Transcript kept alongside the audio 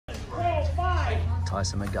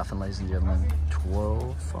Tyson McGuffin, ladies and gentlemen.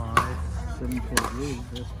 12-5. 7-point lead.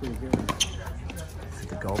 That's pretty good. For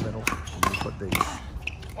the gold medal in Newport Beach.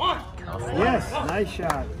 Yes, nice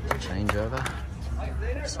shot. Changeover.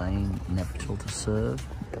 Zane, Navritil to serve.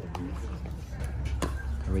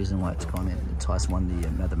 The reason why it's gone in, Tyson won the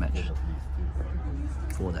another match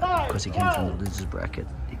for that because he came from the losers bracket.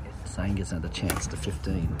 Zane gets another chance to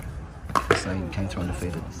 15. Zane came through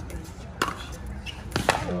undefeated.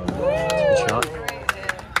 Good shot.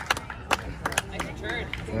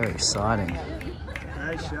 Very exciting.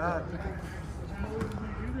 Nice shot.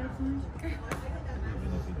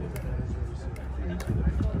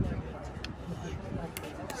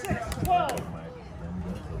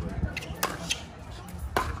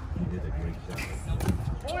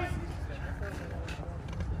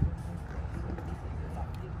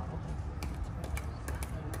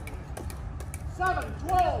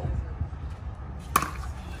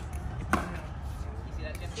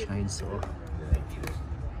 Chainsaw.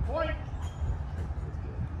 Point.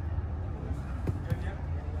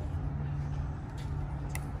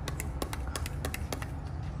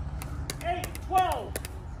 Eight, 12.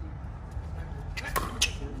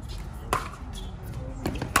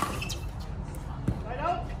 Right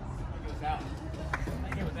out. It was out.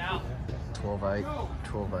 It was out. 12-8,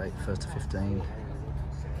 12-8, first to 15.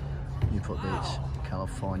 Newport Beach,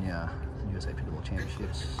 California, USA Pickleball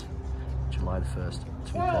Championships, July the 1st,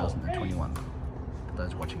 2021. For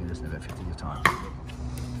those watching this in about 50 years' time.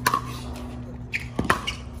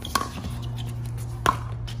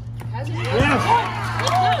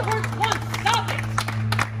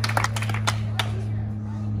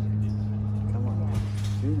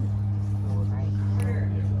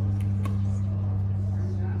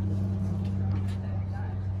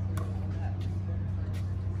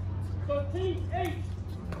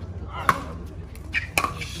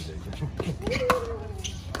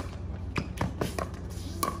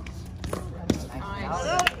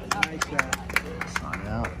 Sign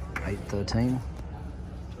out, 8-13.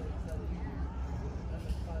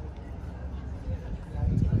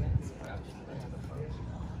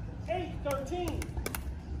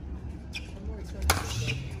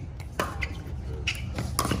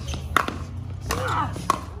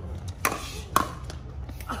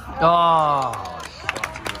 Oh!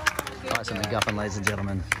 Tyson McGuffin, ladies and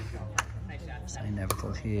gentlemen. Zane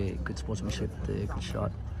Navritil here. Good sportsmanship there. Good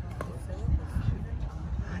shot.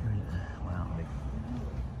 Wow.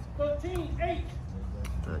 13-8.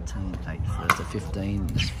 13-8. First to 15.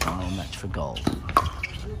 This final match for gold.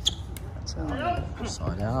 That's out.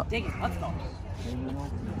 Side out. Dig it. Let's go.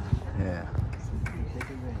 Yeah.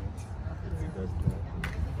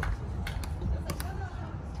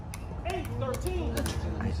 8-13.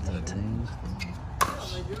 8-13.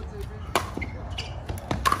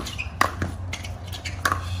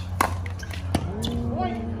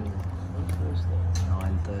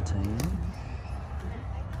 9-13.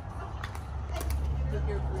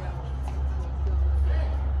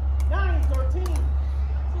 9-13.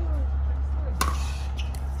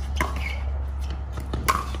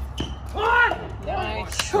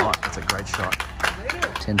 Shot. That's a great shot.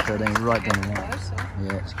 10-13. Right down the line.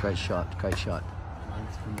 Yeah, it's a great shot. Great shot.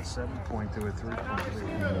 From a 7-point to a 3-point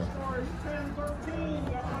lead.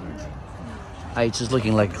 H is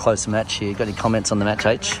looking like a close match here. Got any comments on the match,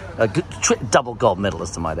 H? A good, double gold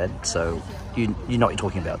medalist, I might add. So you know what you're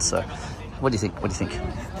talking about. So what do you think? What do you think?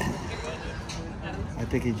 I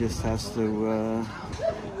think he just has to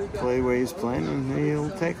play where he's playing, and he'll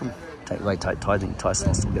take him. Tyson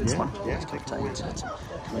will still get this one. Yeah, Take it.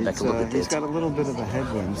 He's got a little bit of a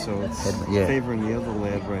headwind, so it's favouring the other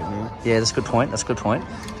lad right now. Yeah, that's a good point. That's a good point.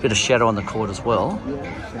 Bit of shadow on the court as well.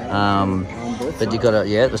 But you got to,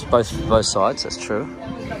 yeah, there's both sides. That's true.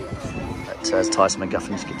 That's Tyson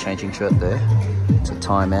McGuffin just changing shirt there. It's a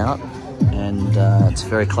timeout, and it's a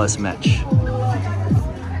very close match.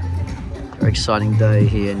 Very exciting day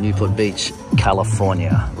here in Newport Beach,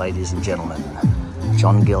 California, ladies and gentlemen.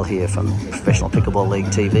 John Gill here from Professional Pickleball League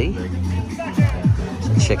TV.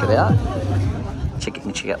 So check it out. Check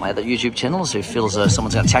out my other YouTube channels. If you feel as though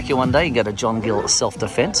someone's going to attack you one day, you can go to John Gill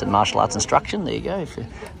Self-Defense and Martial Arts Instruction. There you go, if you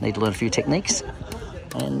need to learn a few techniques.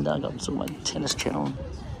 And I've got some of my tennis channel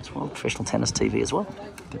as well, Professional Tennis TV as well.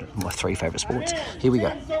 My 3 favourite sports. Here we go.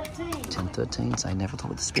 10-13, Zane Navritil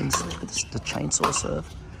with the spins. Look at the chainsaw serve.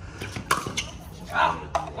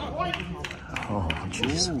 Oh,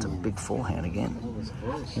 jeez, it's a big forehand again.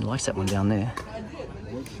 He likes that one down there.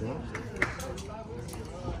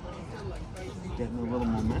 Getting a little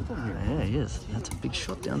momentum here. Yeah, he is. That's a big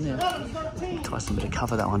shot down there. Tyson better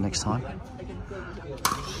cover that one next time.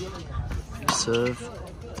 Serve.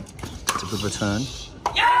 It's a good return.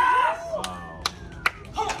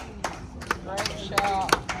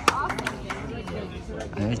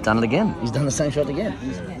 And he's done it again. He's done the same shot again.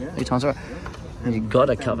 3 times right. And you've got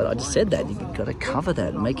to cover that. I just said that. You've got to cover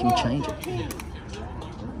that and make him change it.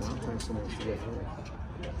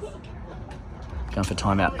 Going for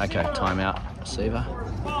timeout. Okay, timeout. Receiver.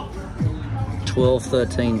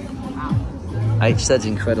 12-13. H, that's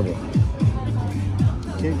incredible.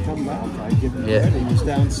 Can't come back. I give him credit. He was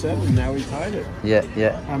down 7, now he tied it. Yeah,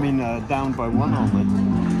 yeah. I mean, down by 1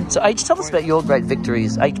 only. So H, tell us about your great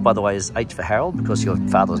victories. H, by the way, is H for Harold because your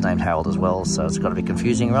father was named Harold as well, so it's got to be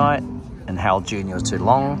confusing, right? And Harold Jr. is too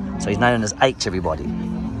long, so he's known as H, everybody.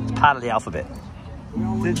 It's part of the alphabet.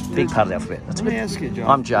 Big part of the alphabet. That's let me ask you, John.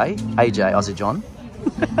 I'm Jay. AJ. I said John.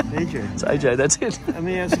 AJ. It's AJ, that's it. Let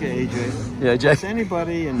me ask you, AJ. Yeah, AJ. Has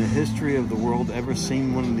anybody in the history of the world ever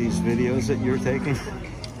seen one of these videos that you're taking?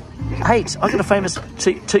 H, I got a famous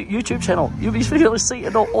YouTube channel. You'll be able to see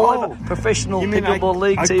it all over professional pickleball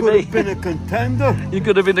league TV. I could have been a contender. You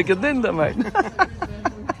could have been a contender, mate.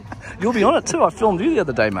 You'll be on it too. I filmed you the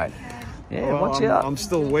other day, mate. Yeah, well, watch out. I'm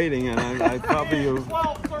still waiting, and I probably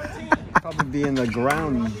be in the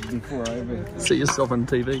ground before I ever see yourself on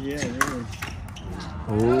TV. Yeah, really.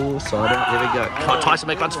 Oh, side out. There we go. Tyson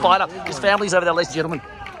McGuffin fired up. His family's over there, ladies and gentlemen.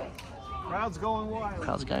 Crowd's going wild.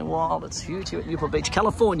 Crowd's going wild. It's huge here at Newport Beach,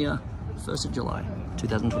 California. 1st of July,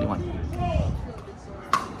 2021.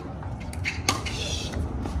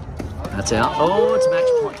 That's out. Oh, it's match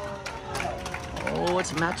point. Oh,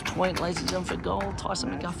 it's match point, ladies and gentlemen, for goal.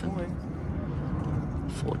 Tyson McGuffin.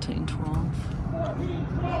 14-12.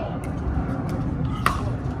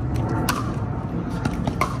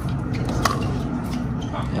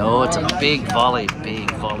 Oh, it's a big volley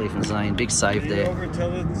from Zane. Big save there. Over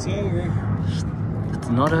till it's over. It's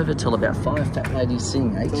not over till about 5 fat ladies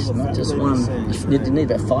sing, H. Not just one. You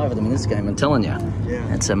need about 5 of them in this game, I'm telling you.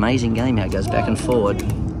 Yeah. It's an amazing game how it goes back and forward.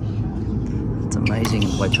 It's amazing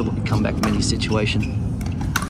the way Triple can come back from any situation.